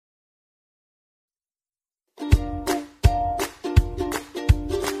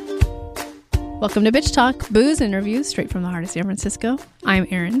Welcome to Bitch Talk, booze interviews straight from the heart of San Francisco. I'm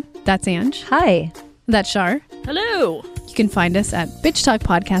Erin. That's Ange. Hi. That's Shar. Hello. You can find us at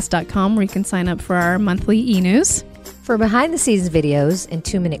bitchtalkpodcast.com where you can sign up for our monthly e-news. For behind-the-scenes videos and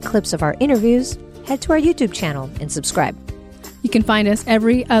 2-minute clips of our interviews, head to our YouTube channel and subscribe. You can find us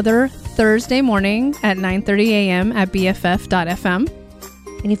every other Thursday morning at 9:30 a.m. at BFF.fm.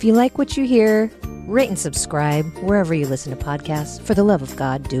 And if you like what you hear, rate and subscribe wherever you listen to podcasts. For the love of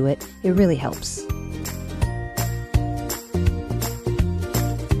God, do it. It really helps.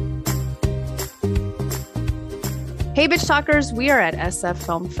 Hey, Bitch Talkers. We are at SF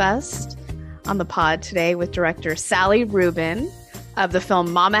Film Fest on the pod today with director Sally Rubin of the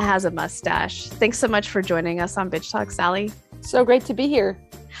film Mama Has a Mustache. Thanks so much for joining us on Bitch Talk, Sally. So great to be here.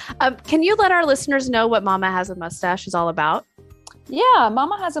 Can you let our listeners know what Mama Has a Mustache is all about? Yeah,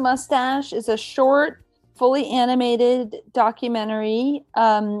 Mama Has a Mustache is a short, fully animated documentary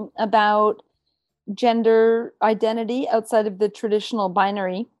about gender identity outside of the traditional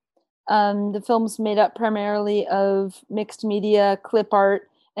binary. The film's made up primarily of mixed media, clip art,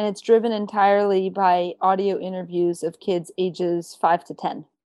 and it's driven entirely by audio interviews of kids ages 5 to 10.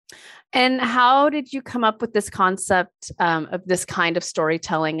 And how did you come up with this concept of this kind of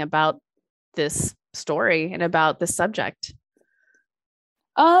storytelling about this story and about this subject?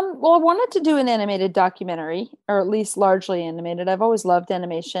 Well, I wanted to do an animated documentary, or at least largely animated. I've always loved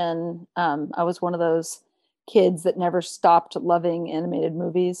animation. I was one of those kids that never stopped loving animated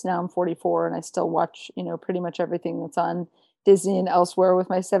movies. Now I'm 44 and I still watch, pretty much everything that's on Disney and elsewhere with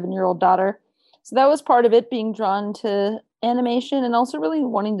my 7-year-old daughter. So that was part of it, being drawn to animation and also really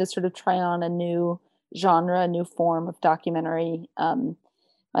wanting to sort of try on a new genre, a new form of documentary.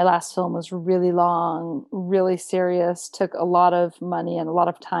 My last film was really long, really serious, took a lot of money and a lot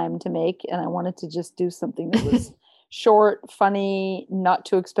of time to make. And I wanted to just do something that was short, funny, not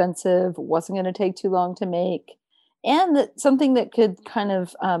too expensive, wasn't going to take too long to make. And something that could kind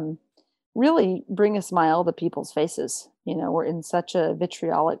of really bring a smile to people's faces. We're in such a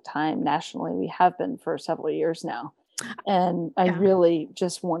vitriolic time nationally. We have been for several years now. And I really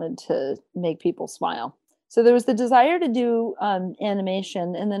just wanted to make people smile. So there was the desire to do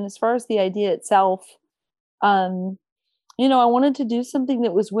animation. And then as far as the idea itself, I wanted to do something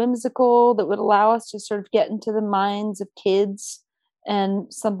that was whimsical, that would allow us to sort of get into the minds of kids,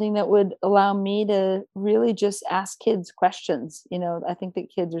 and something that would allow me to really just ask kids questions. I think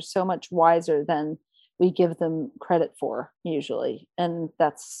that kids are so much wiser than we give them credit for usually. And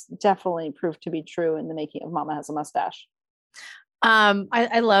that's definitely proved to be true in the making of Mama Has a Mustache.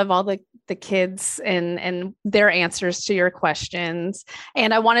 I love all the kids and their answers to your questions.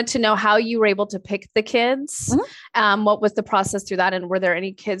 And I wanted to know how you were able to pick the kids. Mm-hmm. What was the process through that? And were there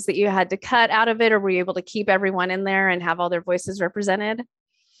any kids that you had to cut out of it, or were you able to keep everyone in there and have all their voices represented?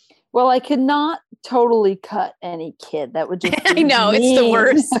 Well, I could not totally cut any kid. That would just be I know, mean. It's the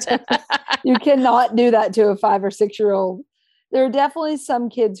worst. You cannot do that to a 5 or 6-year-old. There are definitely some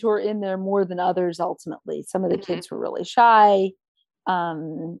kids who are in there more than others. Ultimately, some of the kids were really shy.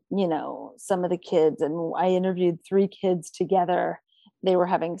 Some of the kids, and I interviewed 3 kids together. They were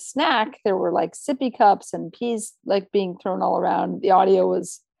having a snack. There were like sippy cups and peas like being thrown all around. The audio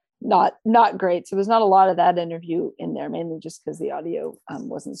was not great. So there's not a lot of that interview in there, mainly just because the audio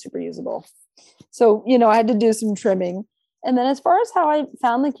wasn't super usable. So, I had to do some trimming. And then as far as how I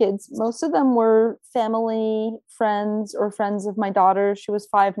found the kids, most of them were family, friends, or friends of my daughter. She was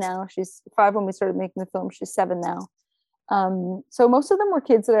 5 now. She's 5 when we started making the film. She's 7 now. So most of them were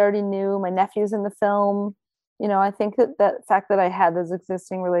kids that I already knew. My nephew's in the film. I think that fact that I had those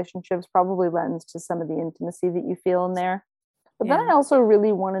existing relationships probably lends to some of the intimacy that you feel in there. But then I also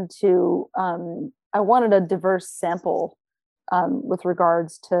really wanted to, I wanted a diverse sample with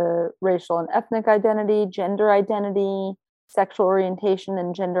regards to racial and ethnic identity, gender identity, sexual orientation,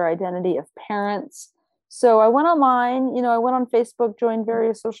 and gender identity of parents. So I went online, I went on Facebook, joined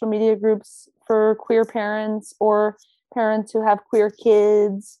various social media groups for queer parents or parents who have queer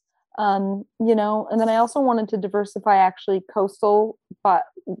kids, and then I also wanted to diversify actually coastal, but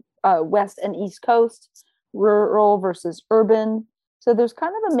West and East Coast, rural versus urban. So there's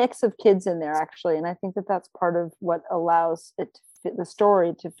kind of a mix of kids in there actually. And I think that that's part of what allows it to fit the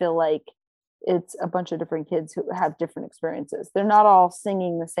story to feel like it's a bunch of different kids who have different experiences. They're not all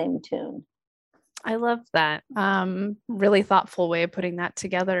singing the same tune. I love that. Really thoughtful way of putting that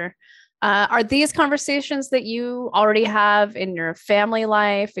together. Are these conversations that you already have in your family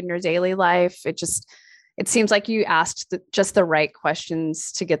life, in your daily life? It seems like you asked just the right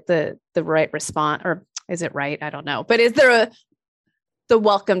questions to get the right response, or is it right? I don't know. But is there the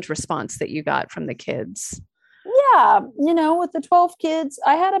welcomed response that you got from the kids? Yeah. With the 12 kids,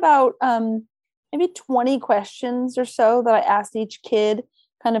 I had about maybe 20 questions or so that I asked each kid,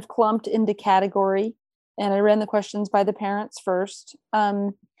 kind of clumped into category. And I ran the questions by the parents first.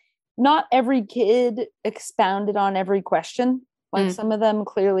 Not every kid expounded on every question. Like some of them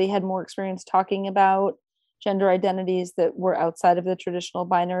clearly had more experience talking about gender identities that were outside of the traditional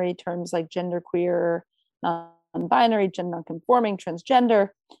binary terms like genderqueer, non-binary, gender non-conforming, transgender.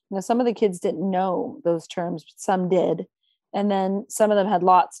 Some of the kids didn't know those terms, but some did. And then some of them had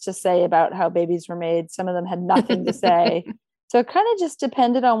lots to say about how babies were made. Some of them had nothing to say. So it kind of just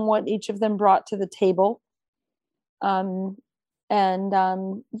depended on what each of them brought to the table. Yeah,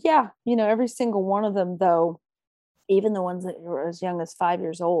 every single one of them, though, even the ones that were as young as 5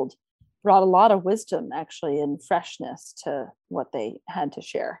 years old, brought a lot of wisdom actually and freshness to what they had to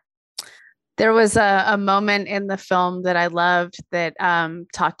share. There was a moment in the film that I loved that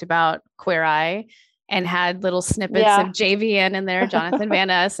talked about Queer Eye and had little snippets of JVN in there, Jonathan Van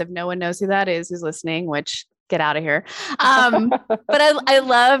Ness. If no one knows who that is, who's listening, which get out of here. But I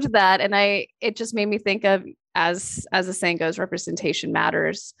loved that. And it just made me think of, as the saying goes, representation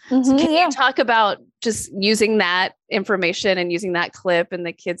matters. So can you talk about just using that information and using that clip and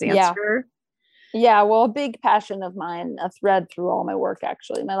the kids' answer? Yeah, well, a big passion of mine, a thread through all my work,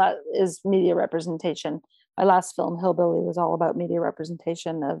 actually, is media representation. My last film, Hillbilly, was all about media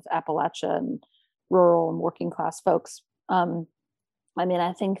representation of Appalachia and rural and working class folks.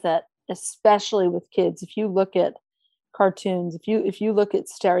 I think that especially with kids, if you look at cartoons, if you look at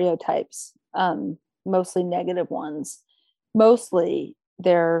stereotypes, mostly negative ones, mostly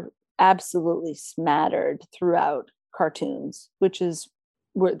they're absolutely smattered throughout cartoons, which is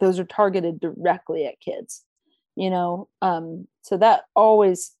where those are targeted directly at kids, so that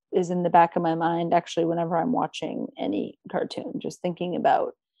always is in the back of my mind, actually, whenever I'm watching any cartoon, just thinking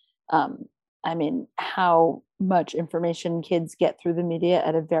about, how much information kids get through the media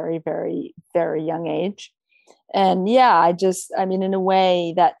at a very, very, very young age. And in a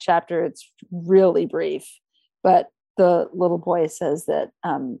way, that chapter, it's really brief, but the little boy says that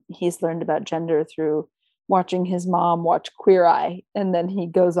he's learned about gender through watching his mom watch Queer Eye. And then he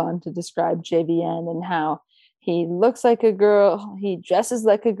goes on to describe JVN and how he looks like a girl, he dresses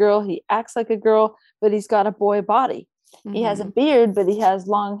like a girl, he acts like a girl, but he's got a boy body. He has a beard, but he has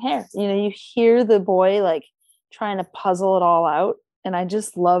long hair. You hear the boy like trying to puzzle it all out. And I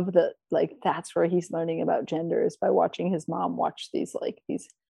just love that, like, that's where he's learning about gender, is by watching his mom watch these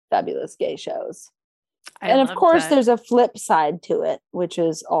fabulous gay shows. And of course, there's a flip side to it, which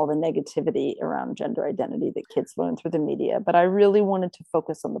is all the negativity around gender identity that kids learn through the media. But I really wanted to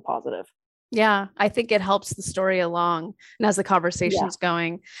focus on the positive. Yeah, I think it helps the story along and as the conversation's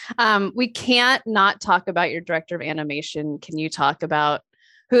going. We can't not talk about your director of animation. Can you talk about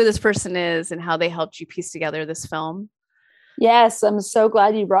who this person is and how they helped you piece together this film? Yes, I'm so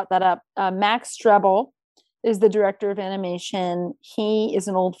glad you brought that up. Max Strebel is the director of animation. He is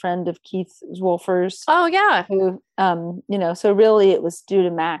an old friend of Keith Wolfer's. Oh, yeah. Who, so really it was due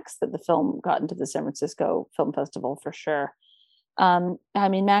to Max that the film got into the San Francisco Film Festival for sure.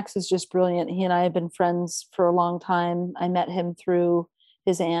 Max is just brilliant. He and I have been friends for a long time. I met him through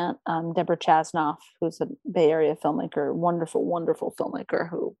his aunt, Deborah Chasnoff, who's a Bay Area filmmaker, wonderful, wonderful filmmaker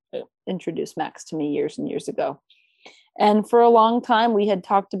who introduced Max to me years and years ago. And for a long time, we had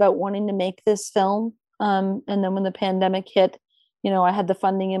talked about wanting to make this film. And then when the pandemic hit, I had the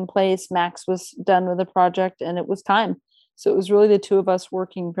funding in place. Max was done with the project and it was time. So it was really the two of us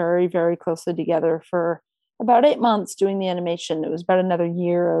working very, very closely together for about 8 months doing the animation. It was about another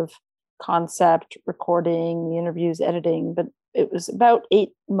year of concept, recording, the interviews, editing, but it was about 8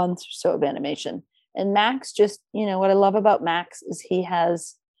 months or so of animation. And Max just, what I love about Max is he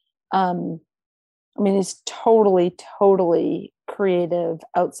has, he's totally, totally creative,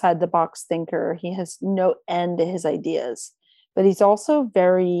 outside the box thinker. He has no end to his ideas, but he's also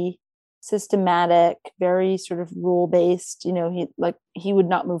very systematic, very sort of rule-based. He would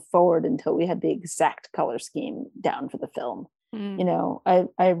not move forward until we had the exact color scheme down for the film.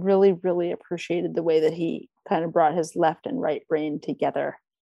 I really, really appreciated the way that he kind of brought his left and right brain together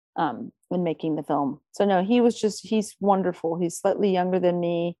in making the film. So no, he's wonderful. He's slightly younger than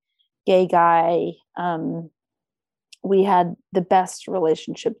me, gay guy. We had the best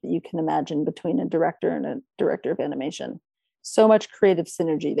relationship that you can imagine between a director and a director of animation. So much creative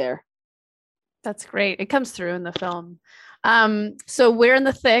synergy there. That's great. It comes through in the film. So you are in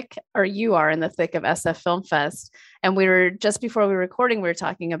the thick of SF Film Fest. And we were, just before we were recording, we were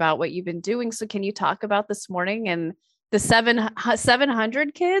talking about what you've been doing. So can you talk about this morning and the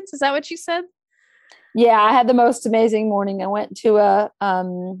 700 kids? Is that what you said? Yeah, I had the most amazing morning. I went to a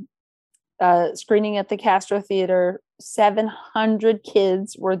screening at the Castro Theater 700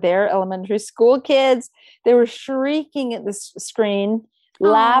 kids were there, elementary school kids. They were shrieking at this screen,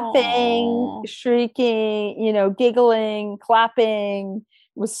 laughing, shrieking, giggling, clapping.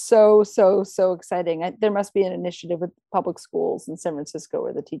 It was so, so, so exciting. There must be an initiative with public schools in San Francisco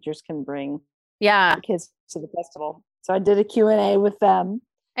where the teachers can bring the kids to the festival. So I did a Q&A with them.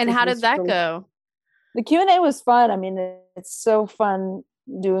 And how did that go? The Q&A was fun. I mean, it's so fun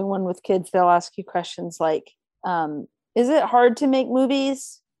doing one with kids. They'll ask you questions like, is it hard to make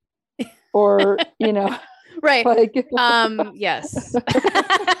movies? Or, right. Like, yes.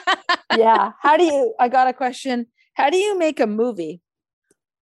 Yeah. I got a question. How do you make a movie?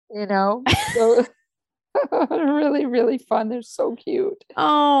 So really, really fun. They're so cute.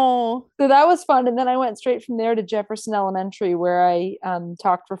 Oh, so that was fun. And then I went straight from there to Jefferson Elementary, where I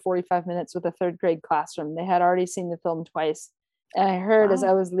talked for 45 minutes with a third grade classroom. They had already seen the film twice. And I heard as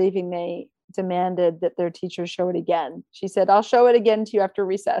I was leaving, they demanded that their teacher show it again. She said, I'll show it again to you after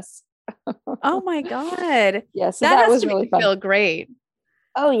recess. Oh my God. Yeah. So that was really fun. Feel great.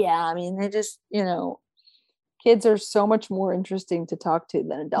 Oh yeah. I mean, they just, kids are so much more interesting to talk to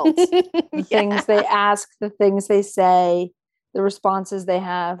than adults. The things they ask, the things they say, the responses they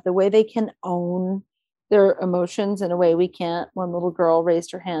have, the way they can own their emotions in a way we can't. One little girl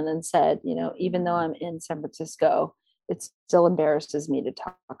raised her hand and said, even though I'm in San Francisco, it still embarrasses me to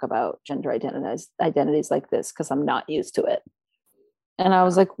talk about gender identities like this because I'm not used to it. And I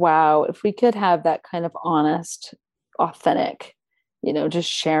was like, wow, if we could have that kind of honest, authentic, just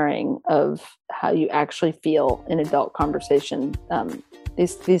sharing of how you actually feel in adult conversation,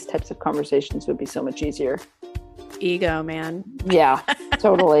 these types of conversations would be so much easier. Ego, man. Yeah,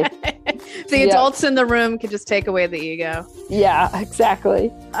 totally. The adults in the room could just take away the ego. Yeah,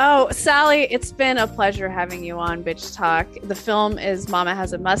 exactly. Oh, Sally, it's been a pleasure having you on Bitch Talk. The film is Mama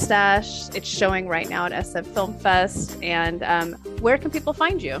Has a Mustache. It's showing right now at SF Film Fest. And where can people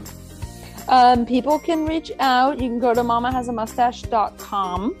find you? People can reach out. You can go to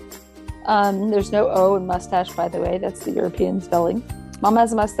mamahasamustache.com. There's no O in mustache, by the way. That's the European spelling.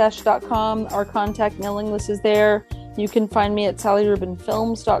 mamahasamustache.com. Our contact mailing list is there. You can find me at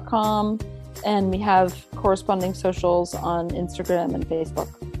sallyrubinfilms.com. And we have corresponding socials on Instagram and Facebook.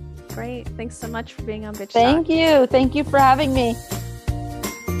 Great. Thanks so much for being on Bitch Talk. Thank you. Thank you for having me.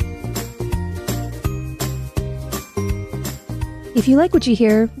 If you like what you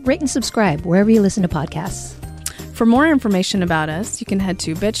hear, rate and subscribe wherever you listen to podcasts. For more information about us, you can head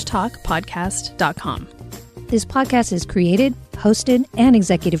to bitchtalkpodcast.com. This podcast is created, hosted, and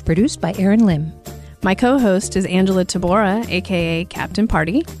executive produced by Erin Lim. My co-host is Angela Tabora, aka Captain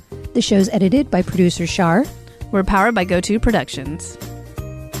Party. The show's edited by producer Shar. We're powered by GoTo Productions.